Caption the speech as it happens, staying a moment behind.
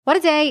What a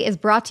Day is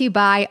brought to you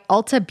by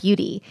Ulta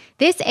Beauty.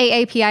 This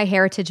AAPI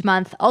Heritage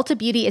Month, Ulta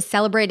Beauty is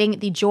celebrating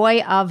the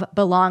joy of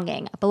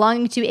belonging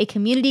to a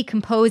community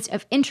composed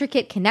of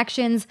intricate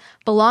connections,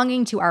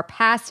 belonging to our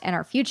past and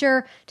our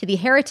future, to the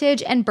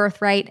heritage and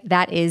birthright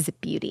that is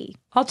beauty.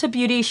 Ulta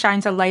Beauty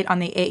shines a light on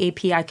the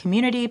AAPI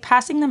community,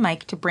 passing the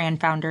mic to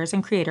brand founders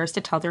and creators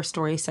to tell their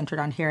stories centered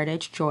on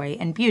heritage, joy,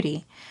 and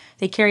beauty.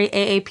 They carry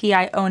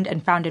AAPI-owned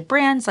and founded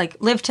brands like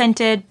Live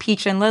Tinted,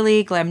 Peach and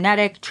Lily,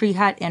 Glamnetic, Tree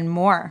Hut, and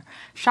more.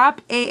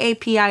 Shop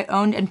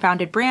AAPI-owned and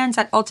founded brands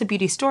at Ulta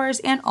Beauty stores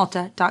and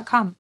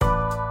Ulta.com.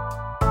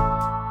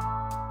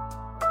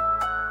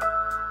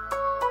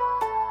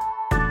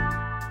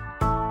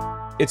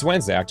 It's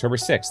Wednesday, October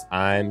 6th.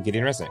 I'm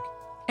Gideon Resnick.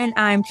 And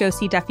I'm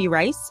Josie Duffy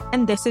Rice,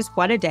 and this is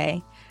What a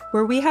Day,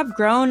 where we have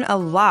grown a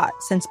lot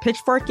since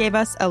Pitchfork gave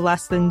us a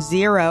less than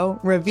 0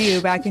 review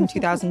back in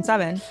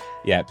 2007.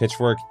 Yeah,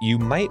 Pitchfork, you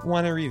might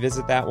want to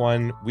revisit that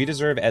one. We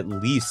deserve at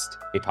least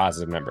a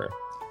positive number.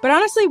 But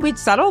honestly, we'd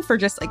settle for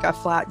just like a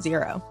flat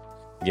 0.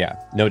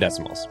 Yeah, no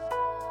decimals.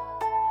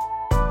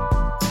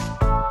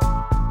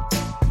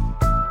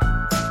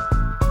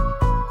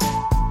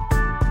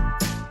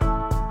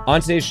 On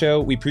today's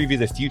show, we preview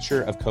the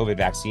future of COVID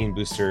vaccine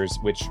boosters,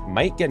 which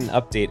might get an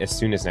update as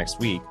soon as next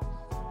week.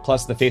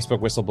 Plus, the Facebook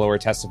whistleblower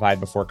testified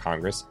before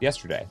Congress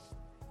yesterday.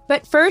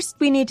 But first,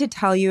 we need to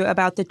tell you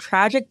about the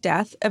tragic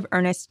death of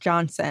Ernest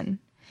Johnson.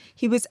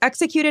 He was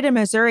executed in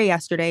Missouri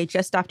yesterday,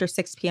 just after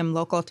 6 p.m.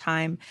 local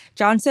time.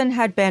 Johnson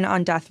had been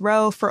on death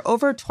row for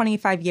over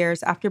 25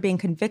 years after being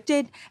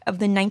convicted of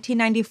the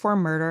 1994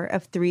 murder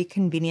of 3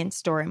 convenience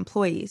store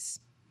employees.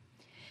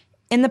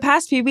 In the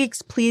past few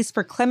weeks, pleas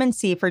for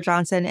clemency for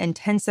Johnson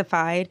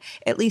intensified.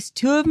 At least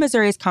 2 of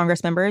Missouri's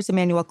Congress members,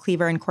 Emanuel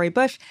Cleaver and Cori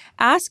Bush,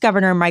 asked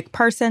Governor Mike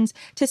Parsons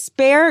to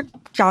spare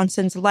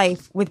Johnson's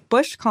life, with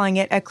Bush calling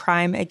it a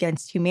crime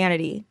against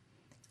humanity.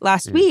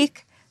 Last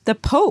week, the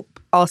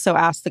Pope also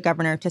asked the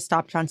governor to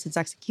stop Johnson's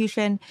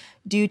execution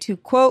due to,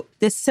 quote,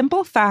 the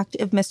simple fact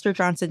of Mr.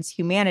 Johnson's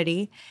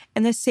humanity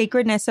and the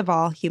sacredness of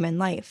all human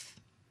life.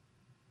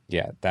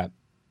 Yeah, that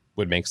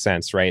would make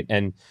sense, right?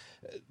 And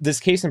this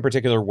case in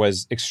particular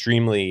was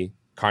extremely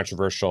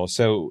controversial.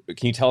 So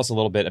can you tell us a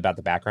little bit about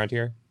the background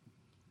here?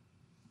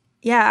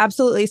 Yeah,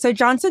 absolutely. So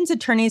Johnson's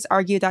attorneys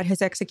argued that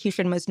his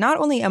execution was not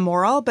only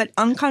immoral, but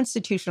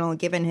unconstitutional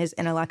given his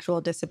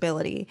intellectual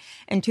disability.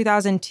 In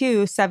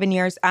 2002, 7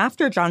 years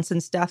after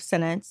Johnson's death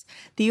sentence,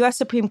 the U.S.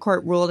 Supreme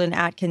Court ruled in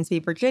Atkins v.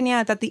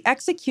 Virginia that the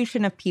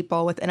execution of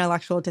people with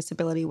intellectual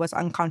disability was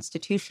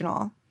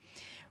unconstitutional.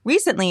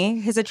 Recently,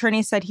 his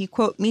attorney said he,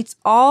 quote, meets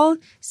all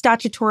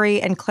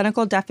statutory and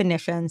clinical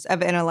definitions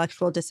of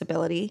intellectual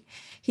disability.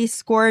 He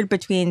scored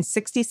between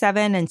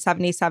 67 and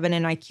 77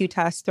 in IQ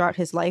tests throughout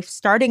his life,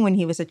 starting when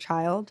he was a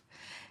child.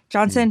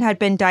 Johnson had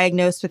been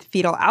diagnosed with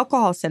fetal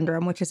alcohol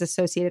syndrome, which is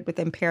associated with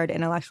impaired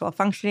intellectual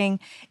functioning.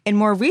 And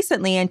more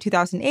recently, in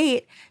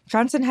 2008,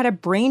 Johnson had a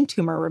brain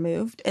tumor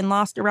removed and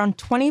lost around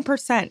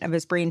 20% of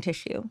his brain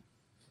tissue.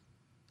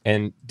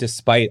 And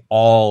despite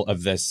all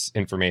of this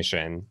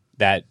information,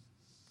 that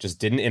just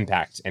didn't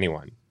impact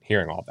anyone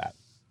hearing all that.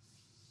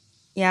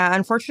 Yeah,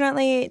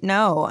 unfortunately,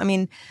 no. I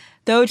mean,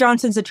 though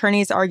Johnson's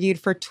attorneys argued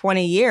for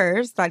 20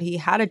 years that he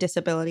had a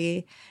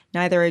disability,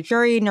 neither a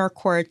jury nor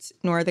courts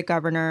nor the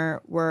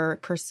governor were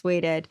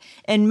persuaded.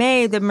 In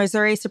May, the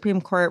Missouri Supreme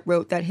Court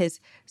wrote that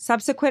his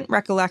subsequent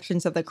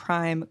recollections of the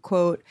crime,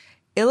 quote,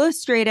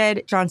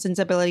 illustrated Johnson's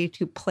ability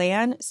to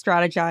plan,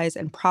 strategize,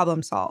 and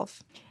problem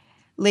solve.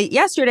 Late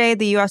yesterday,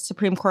 the U.S.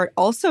 Supreme Court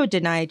also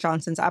denied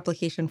Johnson's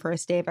application for a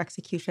stay of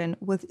execution,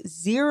 with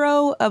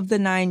 0 of the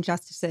 9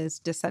 justices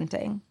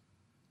dissenting.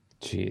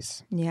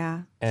 Jeez.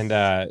 Yeah.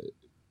 And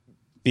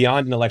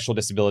beyond intellectual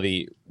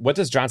disability, what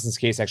does Johnson's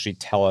case actually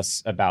tell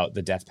us about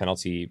the death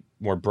penalty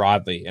more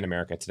broadly in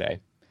America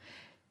today?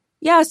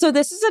 Yeah, so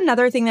this is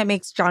another thing that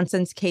makes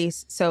Johnson's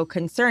case so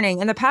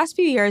concerning. In the past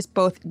few years,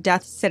 both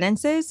death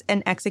sentences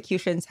and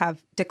executions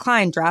have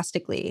declined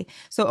drastically.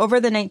 So over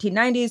the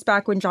 1990s,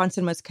 back when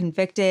Johnson was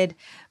convicted,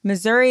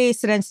 Missouri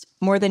sentenced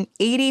more than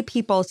 80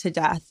 people to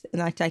death in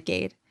that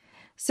decade.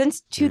 Since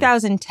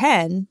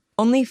 2010,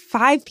 only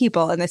 5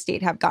 people in the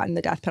state have gotten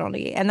the death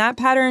penalty, and that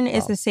pattern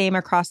is the same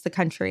across the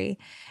country.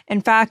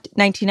 In fact,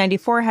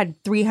 1994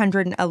 had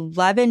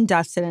 311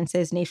 death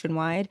sentences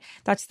nationwide.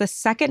 That's the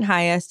second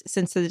highest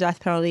since the death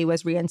penalty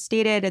was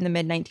reinstated in the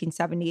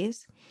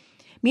mid-1970s.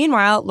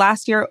 Meanwhile,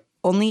 last year,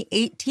 only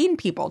 18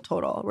 people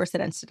total were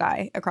sentenced to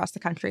die across the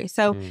country.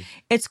 So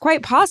it's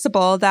quite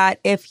possible that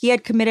if he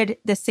had committed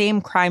the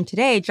same crime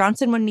today,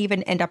 Johnson wouldn't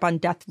even end up on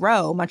death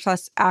row, much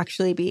less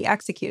actually be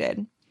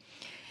executed.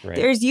 Right.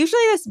 There's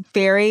usually this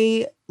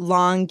very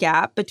long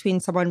gap between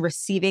someone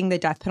receiving the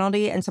death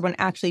penalty and someone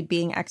actually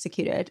being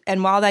executed.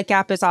 And while that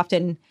gap is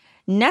often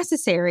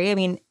necessary, I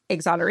mean,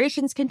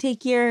 exonerations can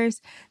take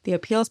years, the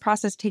appeals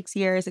process takes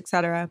years, et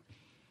cetera.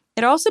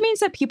 It also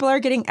means that people are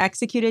getting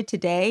executed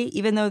today,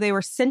 even though they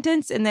were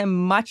sentenced in a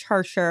much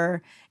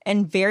harsher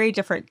and very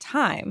different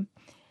time.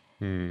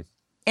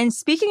 And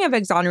speaking of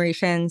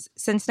exonerations,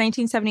 since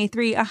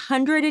 1973,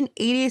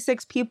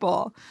 186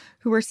 people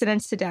who were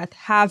sentenced to death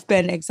have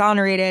been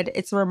exonerated.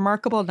 It's a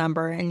remarkable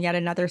number, and yet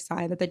another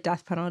sign that the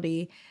death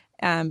penalty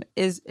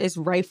is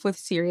rife with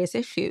serious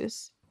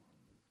issues.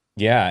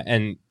 Yeah,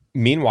 and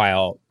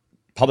meanwhile,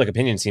 public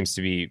opinion seems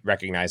to be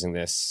recognizing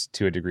this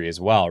to a degree as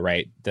well,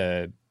 right?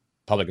 The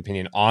public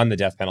opinion on the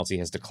death penalty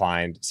has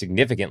declined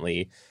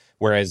significantly.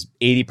 Whereas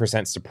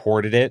 80%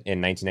 supported it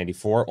in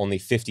 1994, only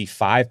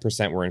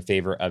 55% were in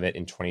favor of it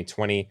in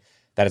 2020.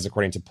 That is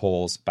according to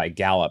polls by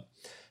Gallup.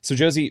 So,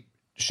 Josie,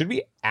 should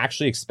we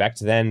actually expect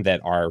then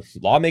that our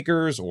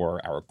lawmakers or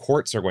our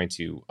courts are going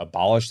to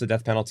abolish the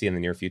death penalty in the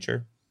near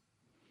future?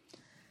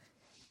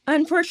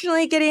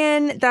 Unfortunately,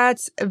 Gideon,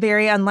 that's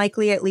very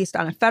unlikely, at least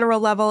on a federal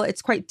level.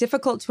 It's quite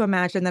difficult to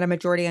imagine that a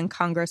majority in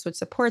Congress would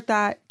support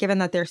that, given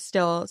that there's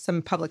still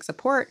some public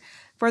support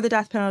for the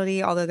death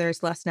penalty, although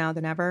there's less now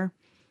than ever.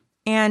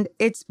 And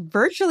it's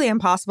virtually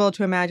impossible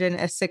to imagine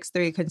a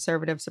 6-3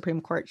 conservative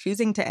Supreme Court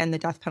choosing to end the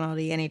death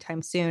penalty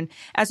anytime soon.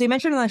 As we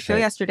mentioned on the show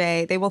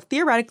yesterday, they will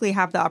theoretically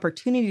have the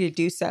opportunity to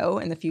do so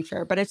in the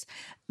future, but it's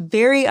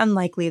very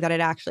unlikely that it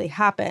actually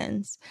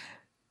happens.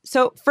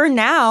 So for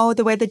now,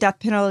 the way the death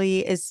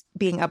penalty is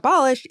being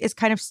abolished is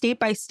kind of state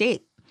by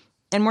state,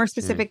 and more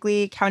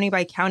specifically, county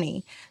by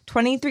county.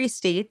 23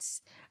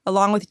 states,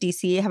 along with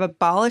D.C., have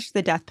abolished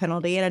the death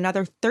penalty, and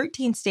another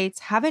 13 states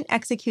haven't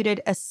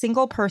executed a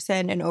single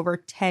person in over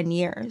 10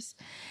 years.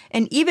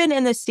 And even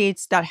in the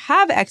states that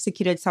have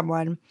executed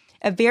someone,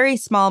 a very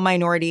small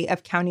minority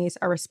of counties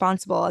are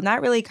responsible, and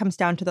that really comes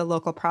down to the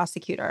local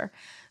prosecutor.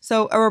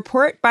 So a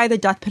report by the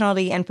Death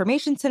Penalty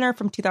Information Center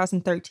from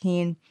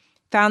 2013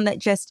 found that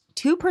just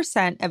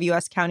 2% of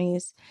U.S.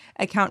 counties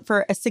account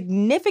for a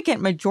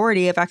significant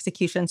majority of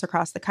executions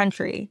across the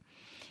country.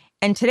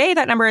 And today,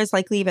 that number is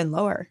likely even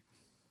lower.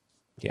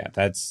 Yeah,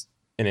 that's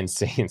an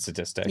insane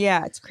statistic.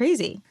 Yeah, it's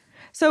crazy.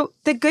 So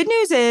the good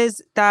news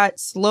is that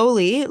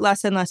slowly,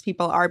 less and less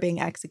people are being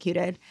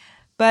executed.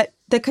 But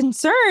the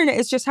concern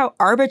is just how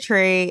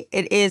arbitrary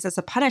it is as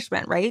a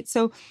punishment, right?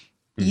 So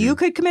you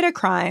could commit a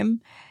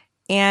crime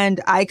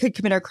and I could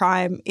commit a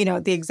crime,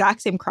 the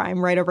exact same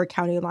crime right over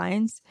county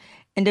lines.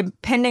 And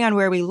depending on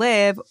where we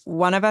live,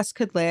 one of us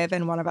could live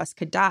and one of us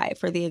could die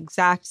for the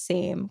exact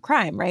same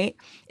crime, right?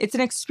 It's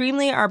an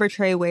extremely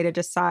arbitrary way to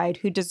decide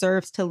who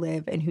deserves to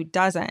live and who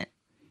doesn't.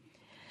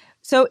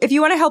 So if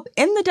you want to help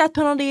end the death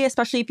penalty,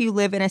 especially if you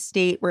live in a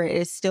state where it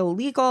is still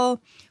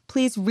legal,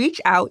 please reach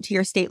out to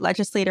your state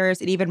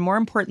legislators and even more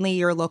importantly,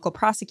 your local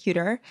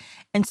prosecutor,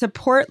 and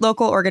support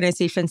local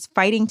organizations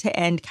fighting to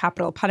end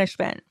capital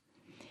punishment.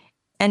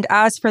 And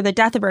as for the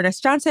death of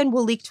Ernest Johnson,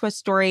 we'll link to a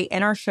story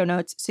in our show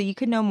notes so you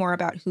can know more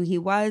about who he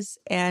was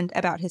and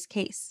about his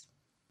case.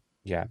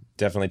 Yeah,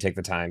 definitely take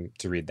the time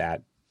to read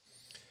that.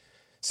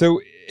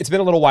 So it's been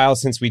a little while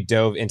since we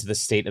dove into the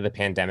state of the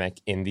pandemic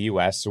in the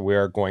U.S., so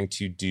we're going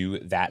to do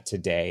that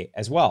today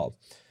as well.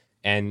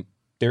 And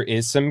there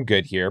is some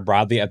good here.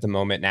 Broadly, at the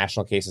moment,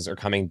 national cases are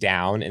coming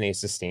down in a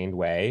sustained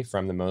way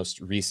from the most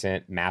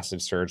recent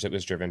massive surge that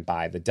was driven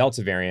by the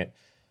Delta variant.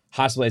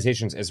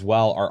 Hospitalizations as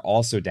well are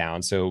also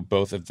down, so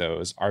both of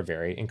those are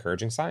very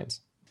encouraging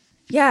signs.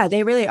 Yeah,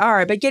 they really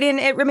are. But Gideon,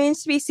 it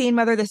remains to be seen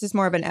whether this is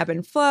more of an ebb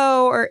and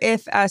flow or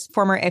if, as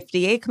former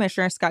FDA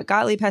Commissioner Scott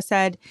Gottlieb has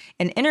said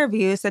in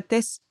interviews, that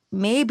this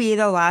may be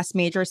the last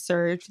major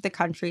surge the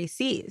country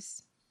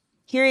sees.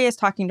 Here he is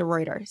talking to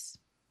Reuters.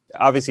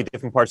 Obviously,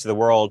 different parts of the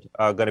world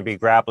are going to be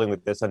grappling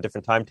with this on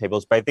different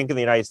timetables. But I think in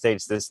the United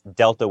States, this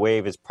Delta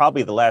wave is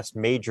probably the last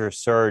major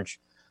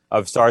surge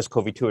of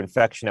SARS-CoV-2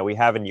 infection that we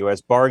have in the U.S.,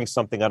 barring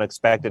something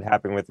unexpected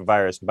happening with the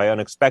virus. By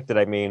unexpected,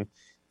 I mean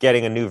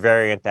getting a new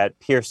variant that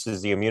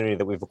pierces the immunity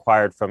that we've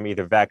acquired from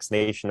either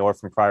vaccination or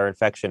from prior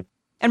infection.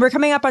 And we're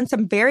coming up on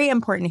some very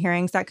important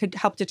hearings that could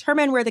help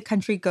determine where the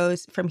country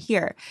goes from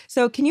here.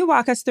 So can you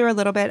walk us through a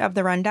little bit of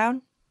the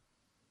rundown?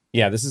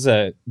 Yeah, this is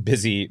a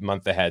busy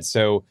month ahead.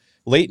 So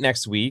late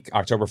next week,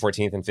 October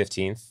 14th and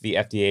 15th, the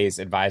FDA's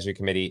advisory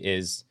committee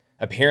is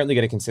apparently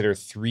going to consider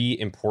three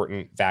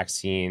important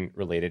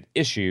vaccine-related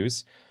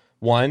issues.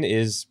 One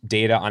is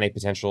data on a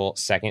potential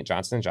second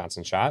Johnson &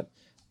 Johnson shot.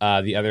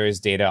 The other is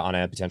data on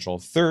a potential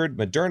third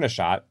Moderna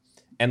shot.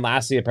 And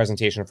lastly, a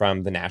presentation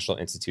from the National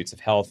Institutes of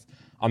Health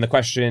on the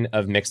question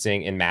of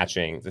mixing and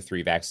matching the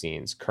three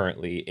vaccines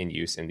currently in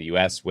use in the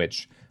U.S.,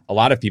 which a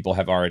lot of people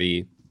have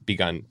already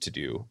begun to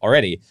do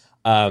already.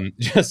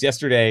 Just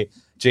yesterday,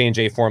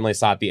 J&J formally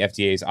sought the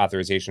FDA's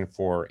authorization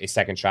for a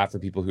second shot for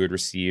people who had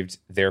received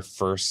their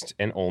first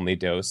and only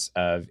dose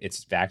of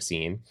its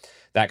vaccine.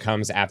 That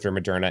comes after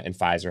Moderna and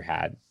Pfizer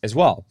had as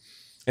well.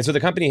 And so the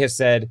company has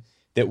said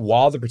that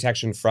while the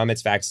protection from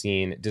its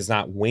vaccine does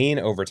not wane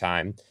over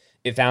time,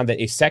 it found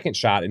that a second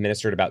shot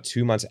administered about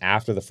 2 months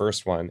after the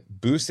first one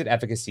boosted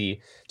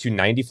efficacy to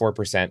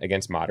 94%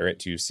 against moderate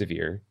to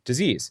severe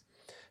disease.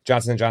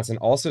 Johnson & Johnson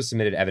also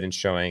submitted evidence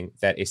showing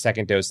that a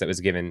second dose that was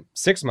given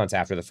 6 months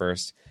after the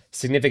first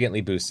significantly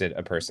boosted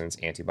a person's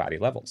antibody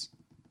levels.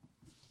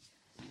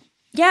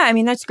 Yeah, I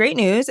mean, that's great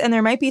news. And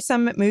there might be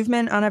some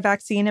movement on a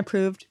vaccine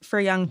approved for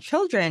young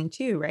children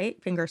too,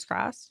 right? Fingers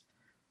crossed.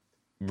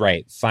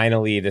 Right.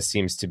 Finally, this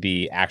seems to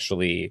be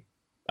actually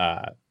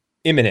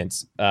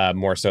imminent,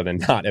 more so than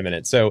not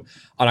imminent. So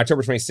on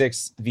October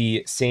 26th,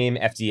 the same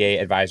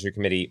FDA advisory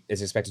committee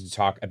is expected to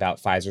talk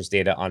about Pfizer's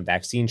data on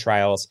vaccine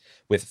trials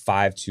with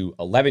 5 to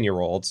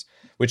 11-year-olds,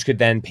 which could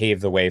then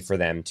pave the way for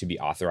them to be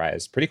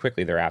authorized pretty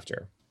quickly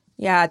thereafter.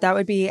 Yeah, that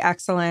would be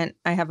excellent.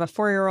 I have a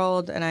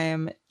 4-year-old and I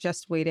am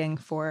just waiting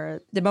for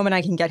the moment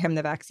I can get him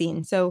the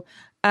vaccine. So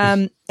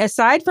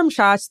aside from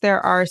shots, there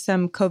are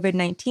some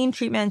COVID-19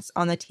 treatments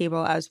on the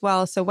table as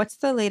well. So what's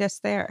the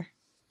latest there?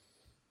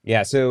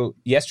 Yeah, so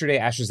yesterday,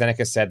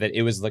 AstraZeneca said that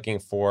it was looking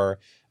for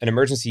an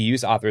emergency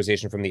use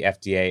authorization from the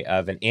FDA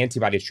of an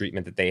antibody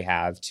treatment that they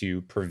have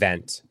to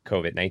prevent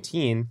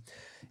COVID-19.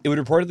 It would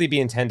reportedly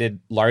be intended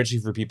largely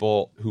for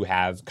people who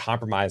have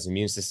compromised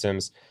immune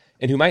systems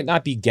and who might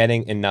not be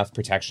getting enough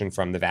protection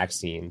from the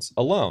vaccines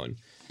alone.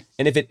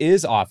 And if it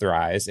is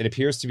authorized, it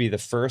appears to be the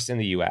first in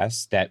the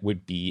US that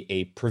would be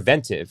a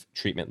preventive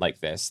treatment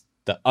like this.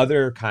 The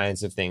other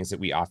kinds of things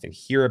that we often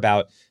hear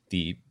about,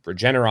 the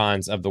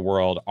Regenerons of the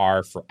world,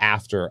 are for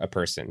after a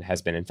person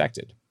has been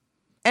infected.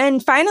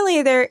 And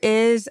finally, there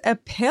is a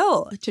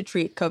pill to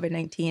treat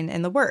COVID-19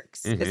 in the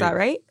works. Is that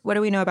right? What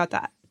do we know about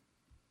that?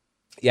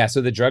 Yeah,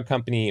 so the drug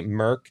company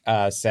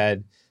Merck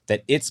said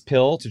that its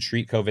pill to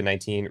treat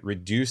COVID-19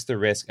 reduced the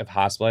risk of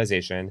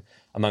hospitalization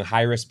among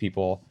high-risk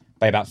people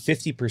by about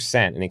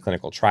 50% in a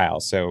clinical trial.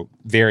 So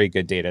very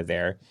good data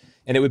there.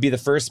 And it would be the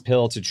first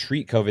pill to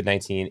treat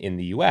COVID-19 in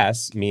the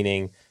US,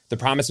 meaning the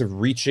promise of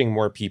reaching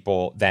more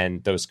people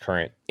than those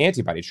current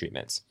antibody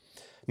treatments.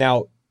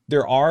 Now,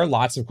 there are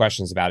lots of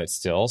questions about it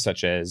still,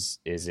 such as,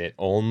 is it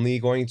only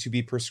going to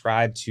be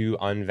prescribed to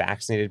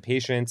unvaccinated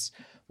patients?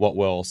 What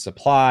will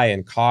supply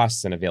and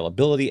costs and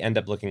availability end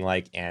up looking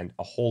like? And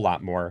a whole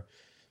lot more.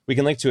 We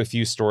can link to a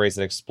few stories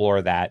that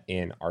explore that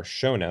in our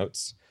show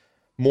notes.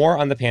 More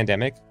on the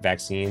pandemic,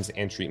 vaccines,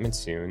 and treatment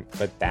soon,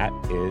 but that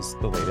is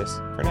the latest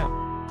for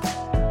now.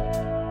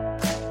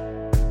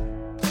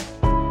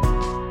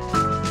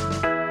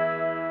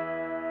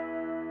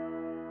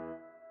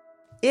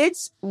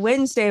 It's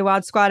Wednesday,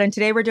 WAD Squad, and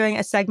today we're doing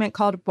a segment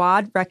called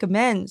WAD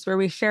Recommends, where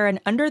we share an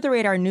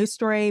under-the-radar news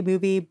story,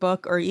 movie,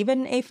 book, or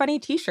even a funny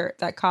t-shirt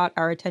that caught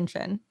our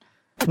attention.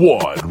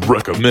 WAD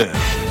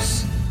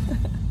Recommends.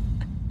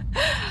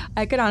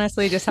 I could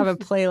honestly just have a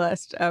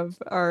playlist of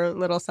our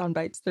little sound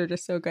bites. They're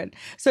just so good.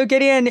 So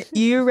Gideon,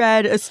 you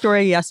read a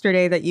story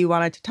yesterday that you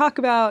wanted to talk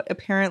about.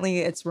 Apparently,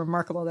 it's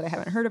remarkable that I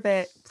haven't heard of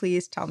it.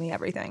 Please tell me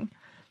everything.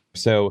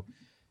 So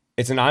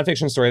it's a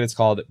nonfiction story that's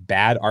called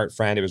Bad Art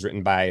Friend. It was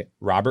written by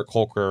Robert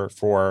Kolker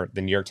for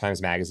the New York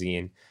Times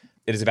Magazine.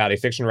 It is about a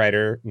fiction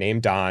writer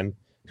named Dawn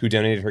who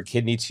donated her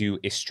kidney to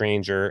a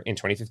stranger in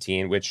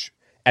 2015, which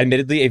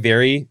admittedly a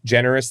very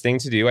generous thing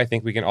to do. I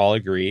think we can all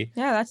agree.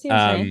 Yeah, that seems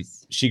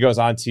nice. She goes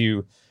on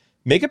to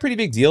make a pretty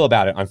big deal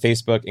about it on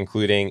Facebook,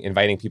 including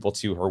inviting people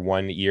to her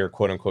 1-year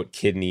quote-unquote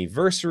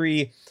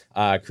kidneyversary,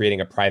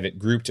 creating a private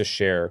group to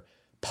share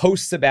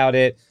posts about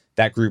it.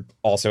 That group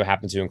also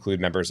happened to include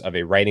members of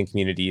a writing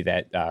community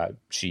that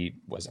she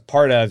was a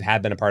part of,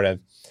 had been a part of.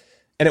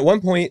 And at one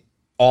point,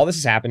 all this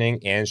is happening,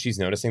 and she's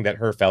noticing that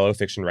her fellow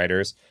fiction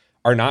writers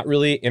are not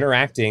really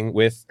interacting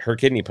with her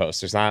kidney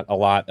posts. There's not a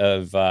lot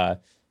of,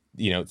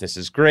 this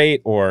is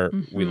great, or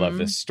we love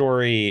this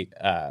story,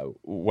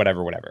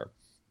 whatever.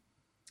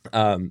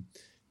 Are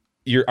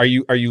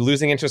you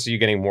losing interest? Are you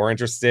getting more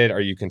interested?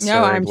 Are you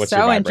concerned? No, I'm What's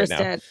your so vibe interested.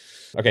 right now?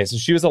 Okay, so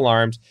she was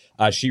alarmed.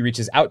 She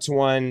reaches out to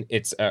one.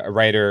 It's a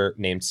writer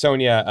named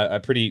Sonia, a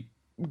pretty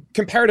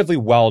comparatively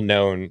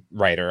well-known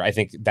writer. I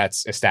think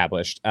that's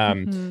established.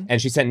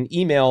 And she sent an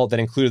email that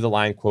included the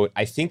line, quote,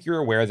 "I think you're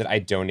aware that I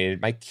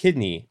donated my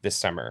kidney this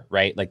summer,"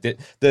 right? Like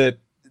the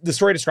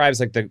story describes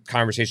like the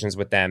conversations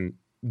with them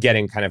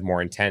getting kind of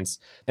more intense.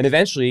 And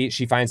eventually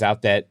she finds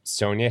out that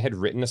Sonia had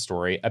written a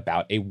story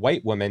about a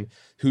white woman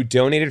who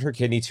donated her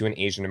kidney to an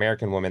Asian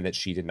American woman that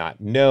she did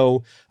not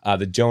know.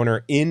 The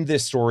donor in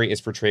this story is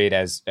portrayed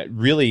as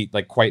really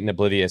like quite an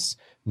oblivious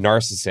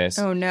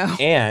narcissist. Oh, no.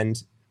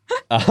 And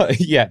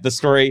the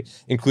story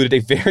included a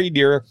very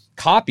near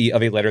copy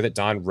of a letter that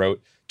Dawn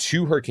wrote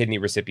to her kidney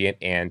recipient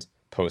and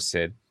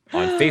posted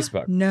on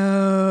Facebook.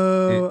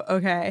 No.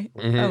 Okay.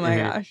 Oh my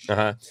gosh.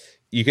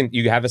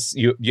 You have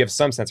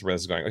some sense of where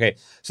this is going. Okay,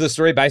 so the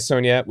story by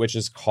Sonia, which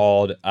is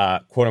called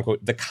quote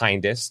unquote "The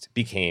Kindest,"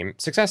 became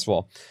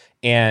successful,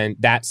 and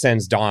that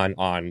sends Dawn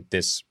on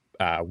this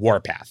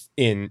warpath.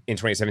 In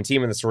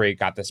 2017, when the story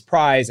got this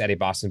prize at a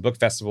Boston Book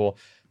Festival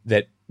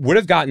that would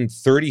have gotten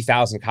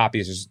 30,000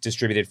 copies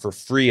distributed for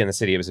free in the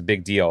city. It was a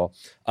big deal.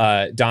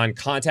 Dawn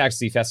contacts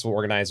the festival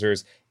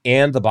organizers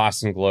and the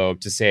Boston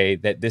Globe to say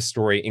that this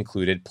story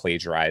included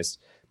plagiarized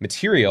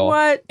material.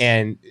 What?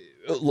 And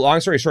long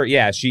story short,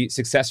 she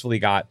successfully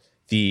got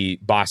the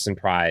Boston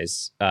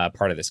Prize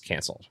part of this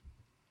canceled.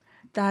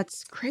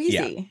 That's crazy.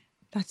 Yeah.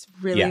 That's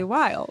really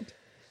wild.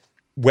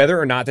 Whether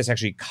or not this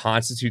actually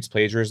constitutes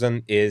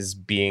plagiarism is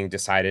being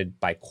decided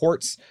by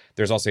courts.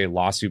 There's also a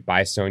lawsuit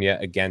by Sonia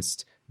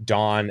against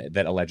Dawn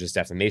that alleges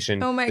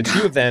defamation. Oh my God. The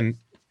two of them,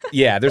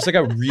 there's like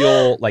a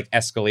real like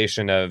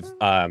escalation of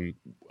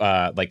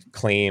like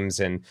claims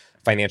and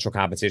financial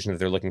compensation that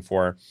they're looking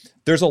for.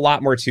 There's a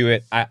lot more to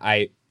it.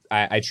 I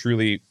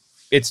truly,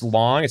 it's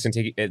long. It's gonna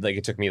take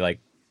it took me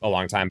like a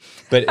long time.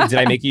 But did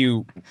I make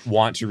you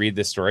want to read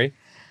this story?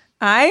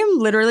 I'm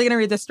literally gonna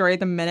read this story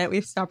the minute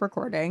we stop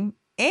recording.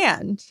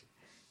 And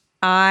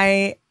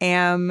I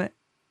am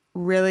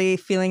really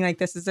feeling like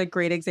this is a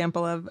great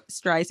example of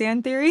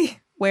Streisand theory,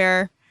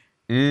 where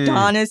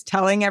Dawn is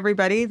telling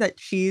everybody that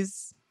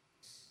she's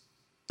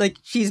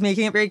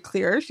making it very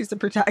clear she's the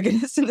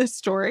protagonist in this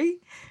story,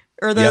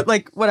 or the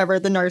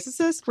the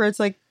narcissist, where it's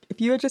like, if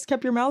you had just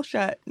kept your mouth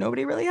shut,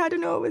 nobody really had to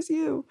know it was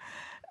you.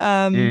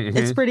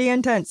 It's pretty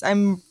intense.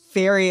 I'm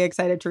very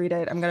excited to read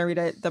it. I'm gonna read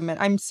it the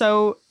minute. I'm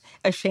so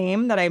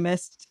ashamed that I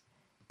missed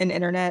an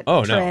internet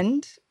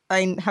trend. No.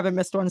 I haven't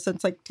missed one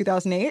since like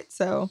 2008,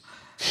 so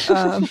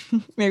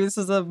maybe this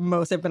is the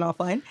most I've been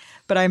offline,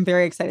 but I'm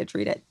very excited to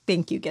read it.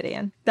 Thank you,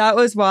 Gideon. That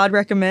was WAD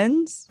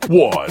Recommends.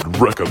 WAD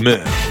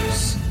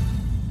Recommends.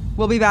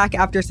 We'll be back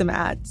after some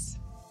ads.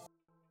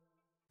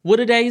 What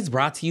A Day is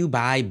brought to you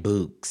by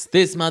Bouqs.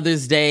 This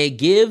Mother's Day,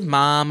 give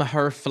mom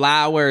her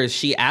flowers.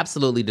 She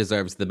absolutely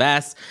deserves the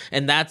best,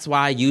 and that's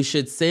why you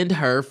should send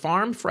her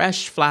farm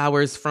fresh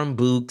flowers from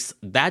Bouqs.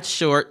 That's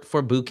short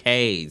for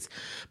bouquets.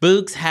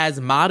 Bouqs has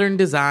modern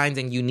designs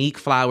and unique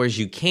flowers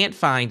you can't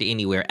find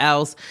anywhere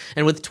else,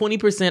 and with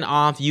 20%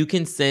 off, you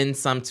can send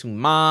some to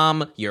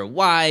mom, your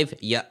wife,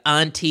 your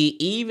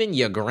auntie, even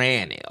your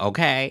granny,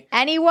 okay?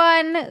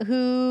 Anyone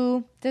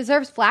who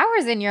deserves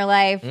flowers in your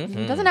life.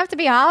 It doesn't have to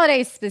be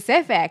holiday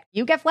specific.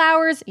 You get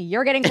flowers,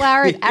 you're getting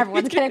flowers,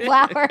 everyone's getting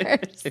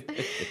flowers.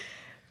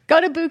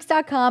 Go to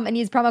Bouqs.com and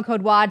use promo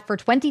code WAD for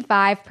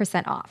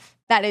 25% off.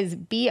 That is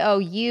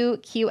BOUQS.com,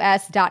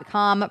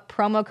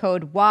 promo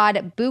code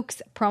WAD,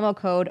 Bouqs, promo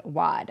code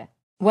WAD.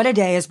 What A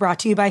Day is brought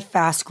to you by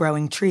Fast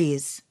Growing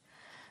Trees.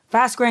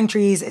 Fast Growing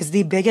Trees is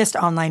the biggest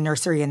online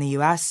nursery in the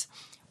U.S.,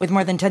 with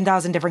more than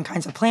 10,000 different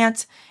kinds of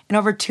plants and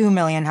over 2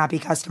 million happy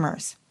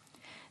customers.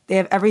 They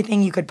have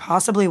everything you could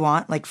possibly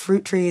want, like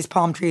fruit trees,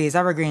 palm trees,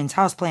 evergreens,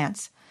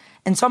 houseplants,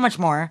 and so much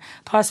more.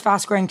 Plus,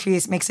 Fast Growing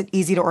Trees makes it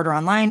easy to order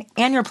online,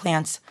 and your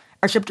plants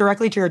are shipped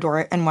directly to your door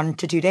in 1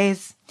 to 2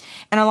 days.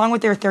 And along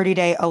with their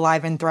 30-day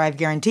Alive and Thrive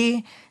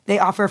guarantee, they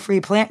offer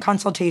free plant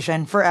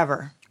consultation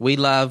forever. We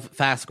love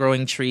Fast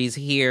Growing Trees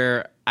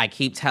here. I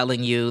keep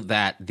telling you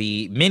that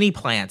the mini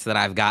plants that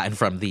I've gotten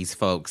from these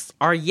folks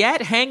are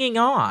yet hanging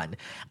on.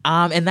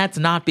 And that's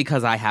not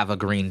because I have a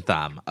green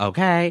thumb,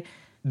 okay?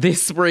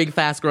 This spring,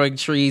 Fast Growing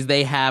Trees,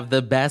 they have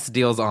the best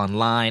deals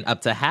online,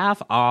 up to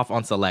half off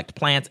on select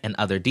plants and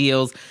other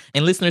deals.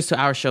 And listeners to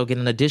our show get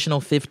an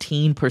additional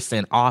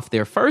 15% off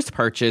their first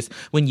purchase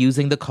when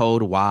using the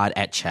code WAD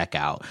at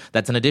checkout.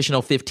 That's an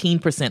additional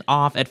 15%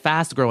 off at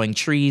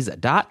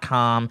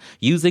fastgrowingtrees.com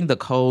using the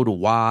code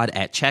WAD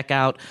at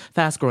checkout.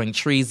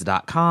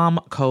 Fastgrowingtrees.com,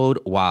 code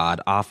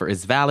WAD. Offer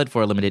is valid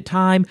for a limited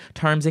time.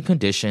 Terms and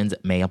conditions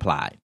may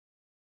apply.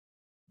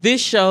 This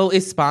show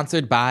is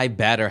sponsored by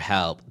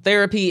BetterHelp.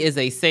 Therapy is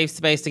a safe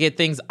space to get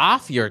things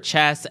off your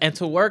chest and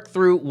to work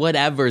through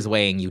whatever's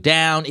weighing you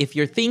down. If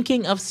you're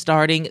thinking of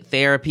starting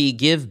therapy,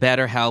 give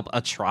BetterHelp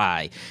a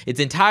try. It's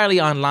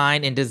entirely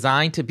online and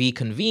designed to be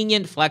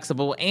convenient,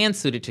 flexible, and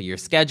suited to your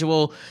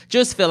schedule.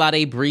 Just fill out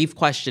a brief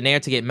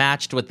questionnaire to get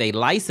matched with a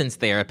licensed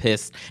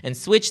therapist and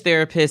switch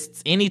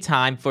therapists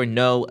anytime for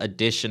no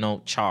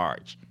additional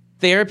charge.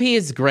 Therapy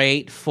is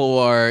great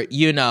for,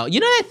 you know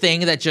that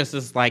thing that just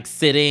is like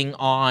sitting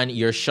on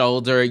your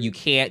shoulder, you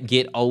can't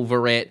get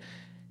over it,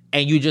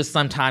 and you just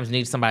sometimes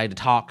need somebody to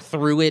talk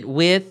through it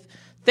with?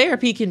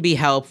 Therapy can be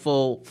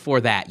helpful for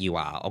that, you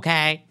all,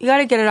 okay? You got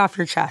to get it off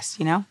your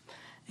chest, And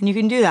you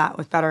can do that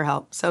with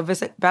BetterHelp. So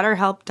visit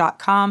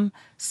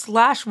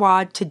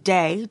BetterHelp.com/WAD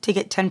today to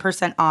get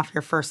 10% off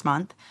your first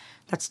month.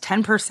 That's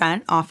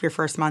 10% off your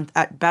first month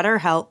at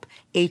BetterHelp,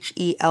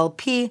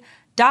 HELP.com/WAD.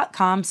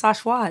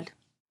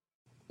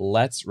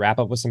 Let's wrap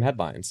up with some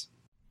headlines.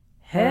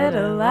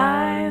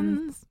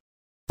 Headlines.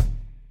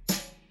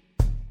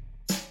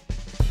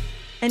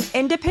 An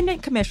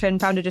independent commission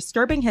found a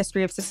disturbing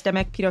history of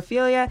systemic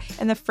pedophilia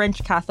in the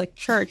French Catholic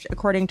Church,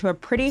 according to a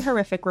pretty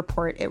horrific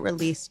report it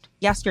released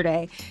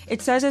yesterday.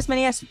 It says as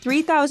many as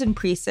 3,000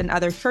 priests and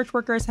other church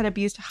workers had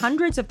abused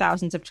hundreds of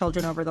thousands of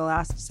children over the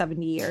last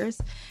 70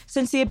 years.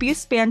 Since the abuse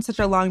spanned such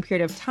a long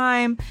period of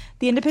time,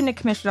 the Independent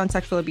Commission on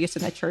Sexual Abuse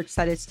in the Church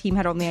said its team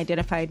had only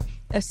identified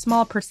a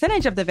small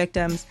percentage of the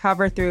victims.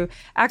 However, through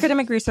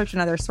academic research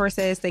and other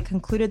sources, they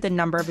concluded the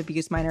number of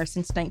abused minors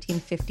since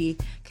 1950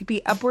 could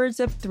be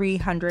upwards of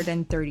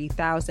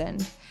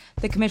 330,000.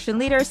 The commission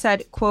leader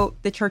said,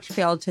 quote, "The church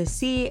failed to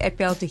see, it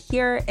failed to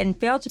hear, and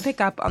failed to pick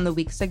up on the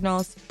weak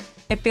signals.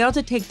 It failed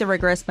to take the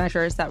rigorous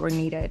measures that were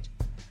needed."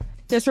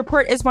 This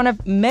report is one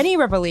of many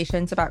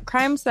revelations about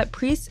crimes that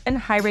priests and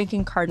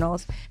high-ranking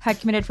cardinals had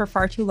committed for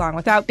far too long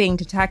without being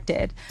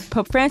detected.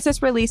 Pope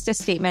Francis released a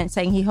statement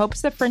saying he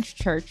hopes the French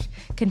church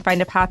can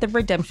find a path of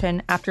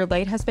redemption after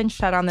light has been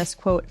shed on this,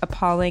 quote,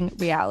 appalling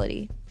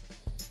reality.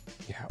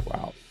 Yeah,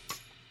 wow.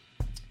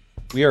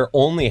 We are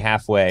only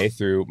halfway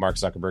through Mark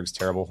Zuckerberg's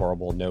terrible,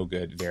 horrible, no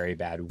good, very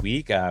bad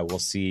week. We'll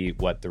see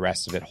what the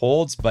rest of it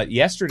holds. But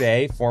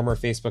yesterday, former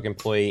Facebook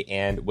employee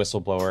and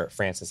whistleblower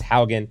Frances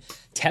Haugen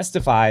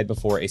testified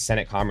before a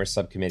Senate Commerce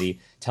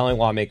Subcommittee, telling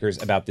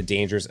lawmakers about the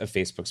dangers of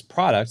Facebook's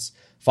products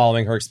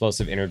following her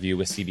explosive interview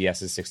with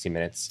CBS's 60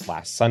 Minutes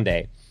last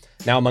Sunday.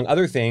 Now, among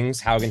other things,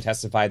 Haugen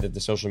testified that the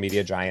social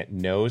media giant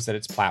knows that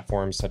its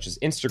platforms, such as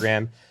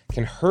Instagram,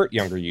 can hurt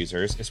younger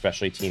users,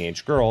 especially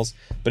teenage girls,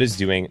 but is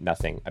doing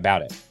nothing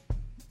about it.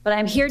 But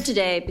I'm here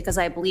today because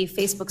I believe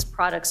Facebook's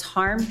products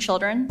harm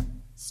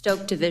children,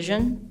 stoke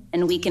division,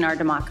 and weaken our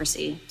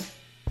democracy.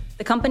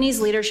 The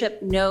company's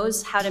leadership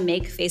knows how to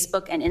make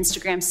Facebook and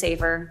Instagram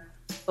safer,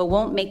 but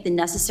won't make the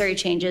necessary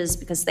changes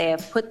because they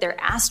have put their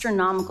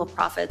astronomical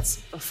profits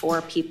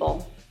before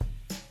people.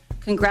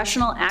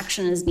 Congressional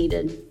action is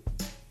needed.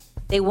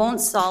 They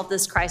won't solve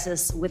this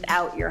crisis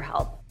without your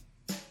help.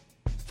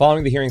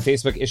 Following the hearing,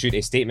 Facebook issued a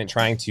statement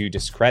trying to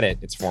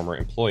discredit its former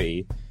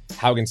employee.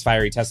 Haugen's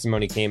fiery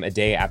testimony came a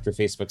day after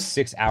Facebook's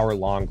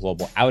 6-hour-long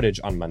global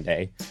outage on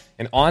Monday.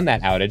 And on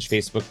that outage,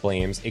 Facebook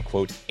blames a,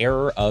 quote,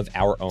 error of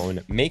our own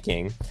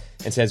making,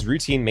 and says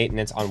routine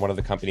maintenance on one of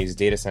the company's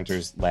data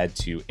centers led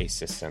to a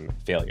system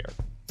failure.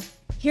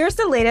 Here's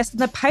the latest in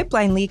the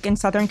pipeline leak in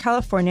Southern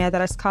California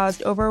that has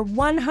caused over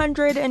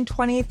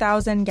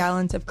 120,000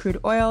 gallons of crude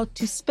oil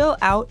to spill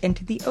out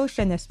into the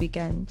ocean this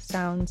weekend.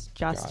 Sounds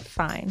just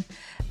fine.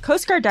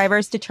 Coast Guard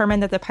divers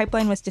determined that the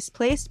pipeline was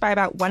displaced by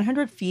about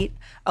 100 feet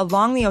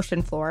along the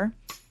ocean floor.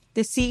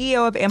 The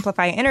CEO of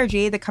Amplify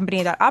Energy, the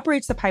company that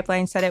operates the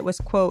pipeline, said it was,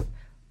 quote,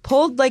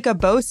 pulled like a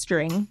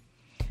bowstring,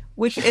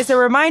 which is a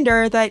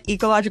reminder that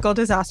ecological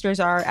disasters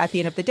are, at the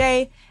end of the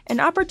day, an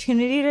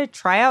opportunity to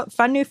try out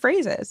fun new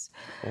phrases.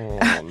 Oh,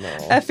 no.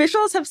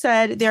 Officials have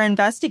said they're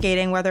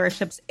investigating whether a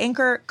ship's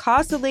anchor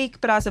caused the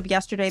leak, but as of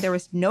yesterday, there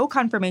was no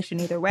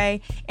confirmation either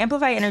way.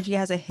 Amplify Energy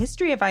has a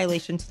history of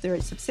violations through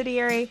its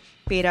subsidiary,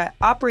 Beta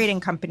Operating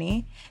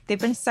Company. They've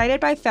been cited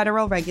by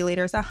federal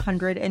regulators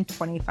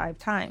 125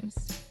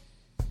 times.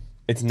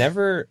 It's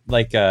never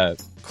like a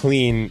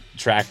clean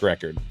track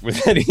record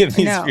with any of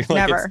these. No,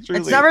 never.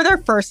 It's never their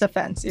first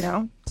offense, you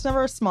know? It's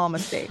never a small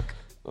mistake.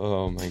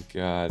 Oh, my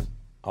God.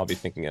 I'll be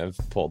thinking of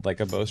pulled like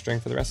a bowstring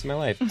for the rest of my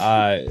life.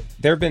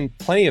 There have been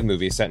plenty of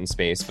movies set in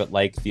space, but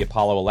like the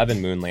Apollo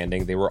 11 moon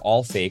landing, they were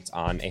all faked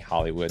on a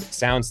Hollywood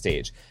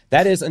soundstage.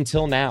 That is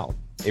until now.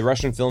 A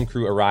Russian film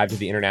crew arrived at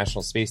the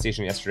International Space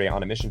Station yesterday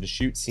on a mission to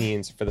shoot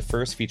scenes for the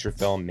first feature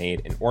film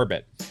made in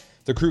orbit.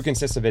 The crew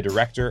consists of a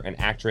director, an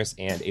actress,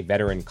 and a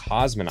veteran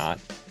cosmonaut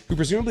who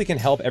presumably can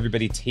help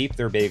everybody tape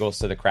their bagels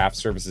to the craft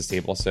services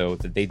table so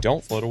that they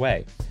don't float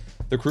away.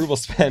 The crew will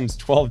spend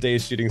 12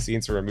 days shooting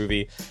scenes for a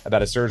movie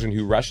about a surgeon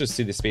who rushes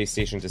to the space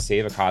station to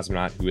save a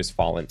cosmonaut who has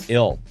fallen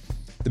ill.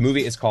 The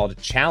movie is called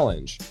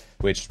Challenge,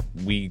 which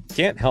we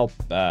can't help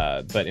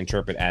but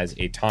interpret as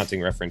a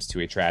taunting reference to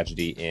a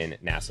tragedy in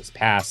NASA's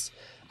past.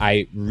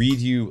 I read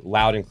you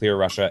loud and clear,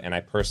 Russia, and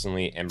I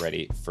personally am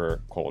ready for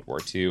Cold War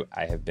II.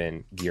 I have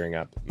been gearing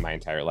up my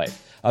entire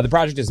life. The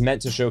project is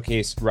meant to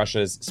showcase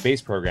Russia's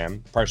space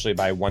program, partially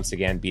by once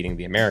again beating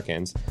the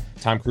Americans.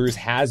 Tom Cruise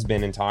has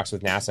been in talks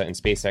with NASA and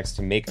SpaceX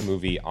to make a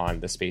movie on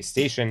the space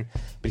station,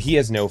 but he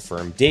has no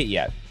firm date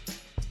yet.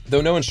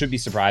 Though no one should be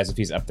surprised if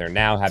he's up there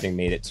now, having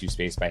made it to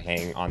space by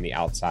hanging on the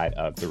outside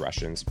of the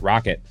Russians'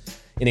 rocket.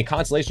 In a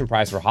consolation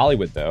prize for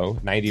Hollywood, though,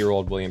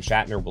 90-year-old William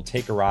Shatner will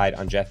take a ride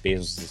on Jeff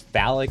Bezos'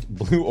 phallic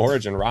Blue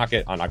Origin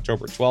rocket on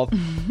October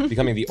 12th,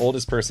 becoming the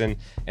oldest person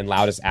and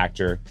loudest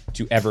actor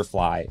to ever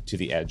fly to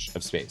the edge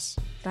of space.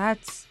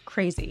 That's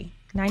crazy.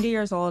 90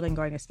 years old and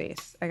going to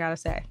space, I gotta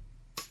say.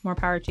 More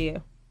power to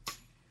you.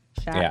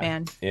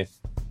 Man. If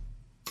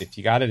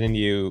you got it in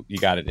you, you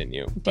got it in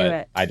you. Do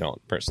it. I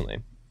don't, personally.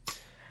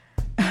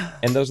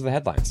 And those are the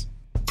headlines.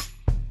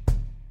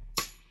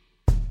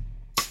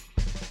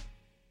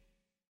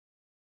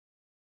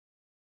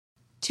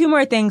 Two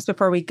more things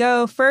before we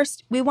go.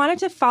 First, we wanted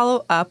to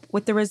follow up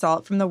with the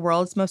result from the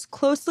world's most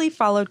closely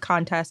followed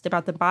contest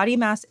about the body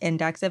mass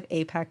index of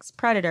apex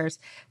predators.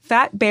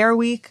 Fat Bear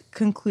Week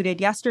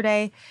concluded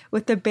yesterday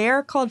with the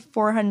bear called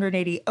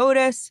 480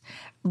 Otis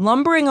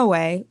lumbering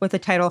away with the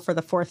title for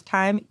the fourth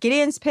time.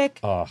 Gideon's pick,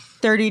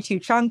 32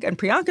 Chunk, and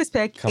Priyanka's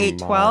pick,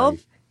 812,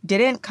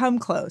 didn't come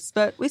close.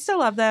 But we still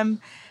love them.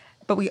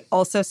 But we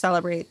also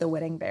celebrate the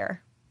winning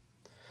bear.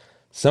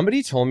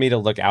 Somebody told me to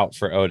look out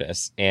for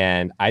Otis,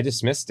 and I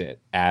dismissed it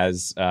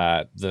as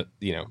the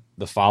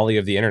folly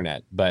of the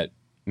internet. But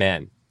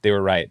man, they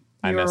were right.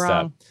 I messed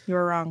up. You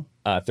were wrong.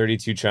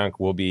 32 Chunk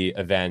will be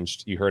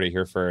avenged. You heard it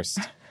here first.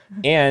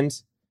 And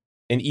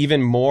an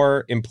even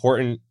more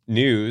important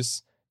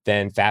news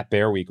than Fat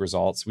Bear Week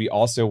results, we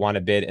also want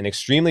to bid an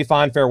extremely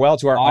fond farewell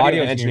to our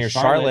audio engineer,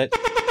 Charlotte.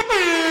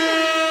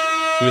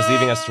 who is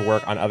leaving us to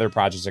work on other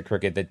projects at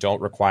Crooked that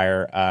don't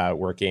require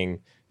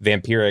working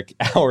vampiric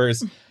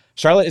hours.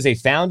 Charlotte is a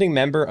founding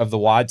member of the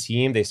WAD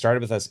team. They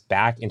started with us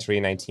back in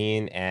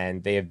 2019,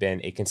 and they have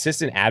been a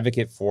consistent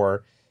advocate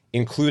for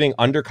including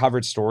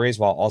undercovered stories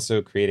while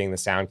also creating the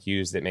sound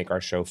cues that make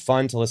our show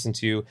fun to listen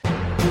to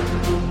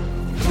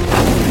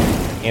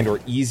and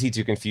or easy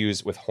to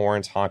confuse with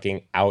horns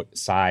honking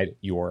outside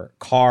your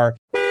car.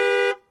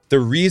 The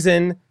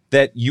reason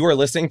that you are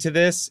listening to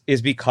this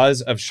is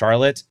because of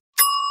Charlotte.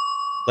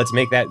 Let's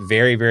make that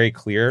very, very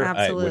clear.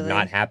 It would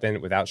not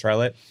happen without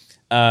Charlotte.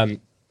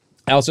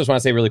 I also just want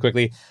to say really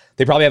quickly,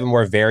 they probably have a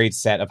more varied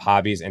set of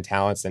hobbies and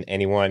talents than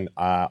anyone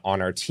on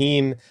our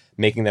team,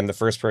 making them the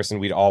first person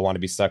we'd all want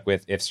to be stuck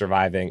with if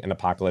surviving an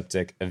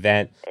apocalyptic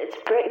event. It's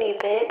Britney,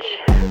 bitch.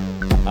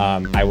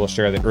 I will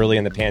share that early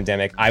in the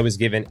pandemic, I was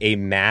given a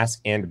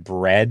mask and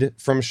bread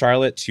from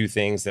Charlotte, two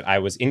things that I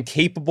was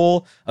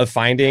incapable of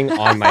finding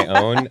on my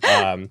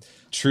own.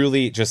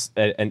 Truly just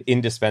an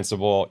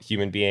indispensable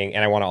human being.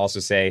 And I want to also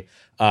say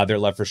their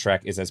love for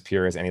Shrek is as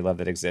pure as any love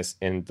that exists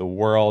in the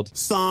world.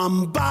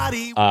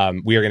 Somebody.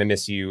 We are going to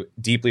miss you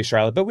deeply,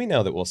 Charlotte, but we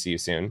know that we'll see you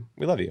soon.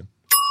 We love you.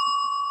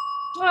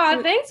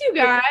 Oh, thanks, you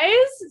guys.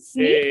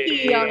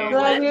 Sneaky on a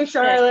Love you,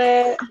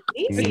 Charlotte.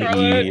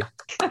 Sneaky.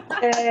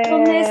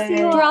 We'll miss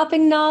you.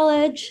 Dropping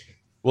knowledge.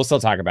 We'll still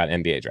talk about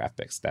NBA draft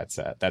picks. That's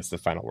the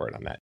final word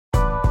on that.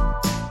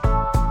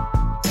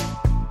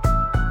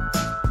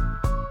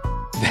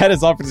 That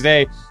is all for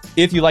today.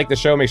 If you like the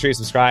show, make sure you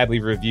subscribe,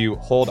 leave a review,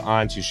 hold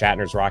on to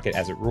Shatner's rocket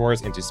as it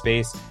roars into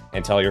space,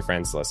 and tell your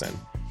friends to listen.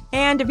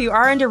 And if you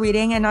are into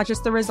reading and not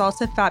just the results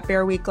of Fat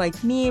Bear Week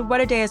like me,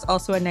 What a Day is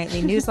also a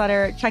nightly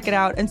newsletter. Check it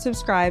out and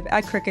subscribe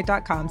at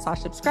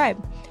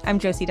crooked.com/subscribe. I'm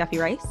Josie Duffy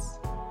Rice.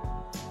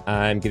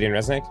 I'm Gideon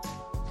Resnick.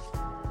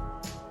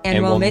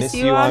 And we'll miss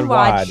you on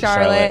WAD,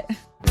 Charlotte.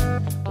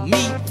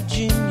 Meet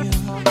Virginia.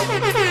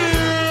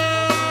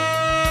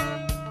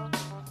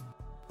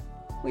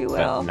 We will.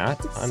 But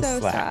not It's on so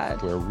Slack,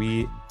 sad. where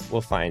we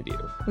will find you.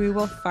 We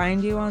will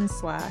find you on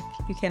Slack.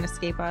 You can't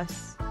escape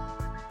us.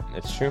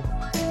 It's true.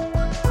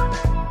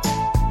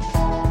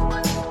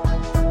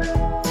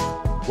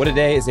 What a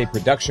Day is a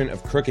production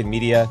of Crooked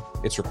Media.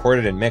 It's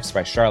recorded and mixed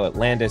by Charlotte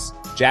Landis.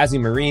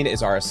 Jazzy Marine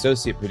is our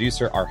associate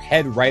producer. Our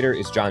head writer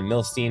is John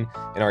Milstein.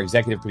 And our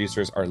executive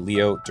producers are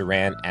Leo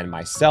Duran and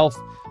myself.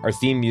 Our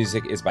theme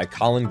music is by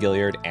Colin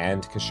Gilliard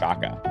and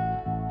Kashaka.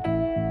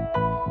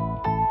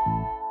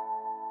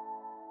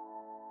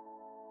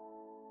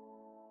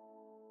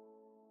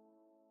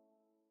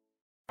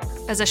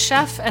 As a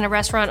chef and a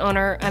restaurant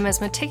owner, I'm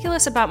as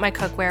meticulous about my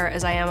cookware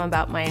as I am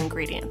about my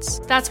ingredients.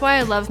 That's why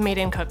I love Made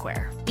in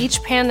Cookware.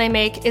 Each pan they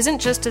make isn't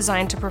just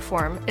designed to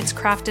perform, it's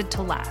crafted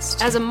to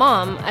last. As a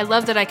mom, I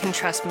love that I can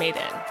trust Made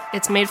in.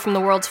 It's made from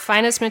the world's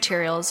finest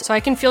materials, so I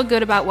can feel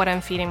good about what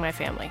I'm feeding my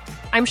family.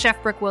 I'm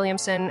Chef Brooke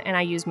Williamson, and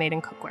I use Made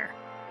in Cookware.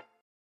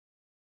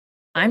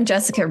 I'm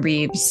Jessica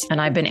Reeves, and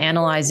I've been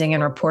analyzing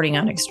and reporting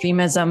on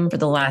extremism for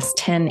the last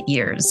 10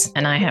 years,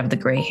 and I have the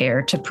gray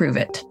hair to prove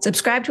it.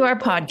 Subscribe to our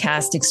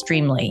podcast,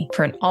 Extremely,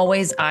 for an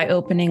always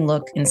eye-opening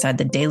look inside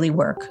the daily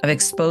work of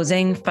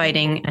exposing,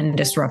 fighting, and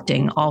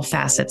disrupting all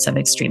facets of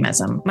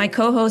extremism. My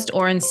co-host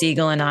Oren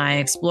Siegel and I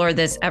explore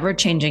this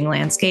ever-changing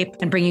landscape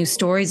and bring you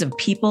stories of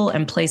people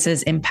and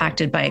places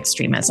impacted by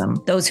extremism,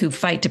 those who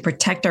fight to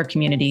protect our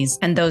communities,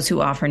 and those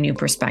who offer new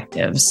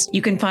perspectives.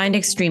 You can find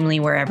Extremely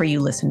wherever you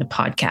listen to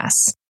podcasts.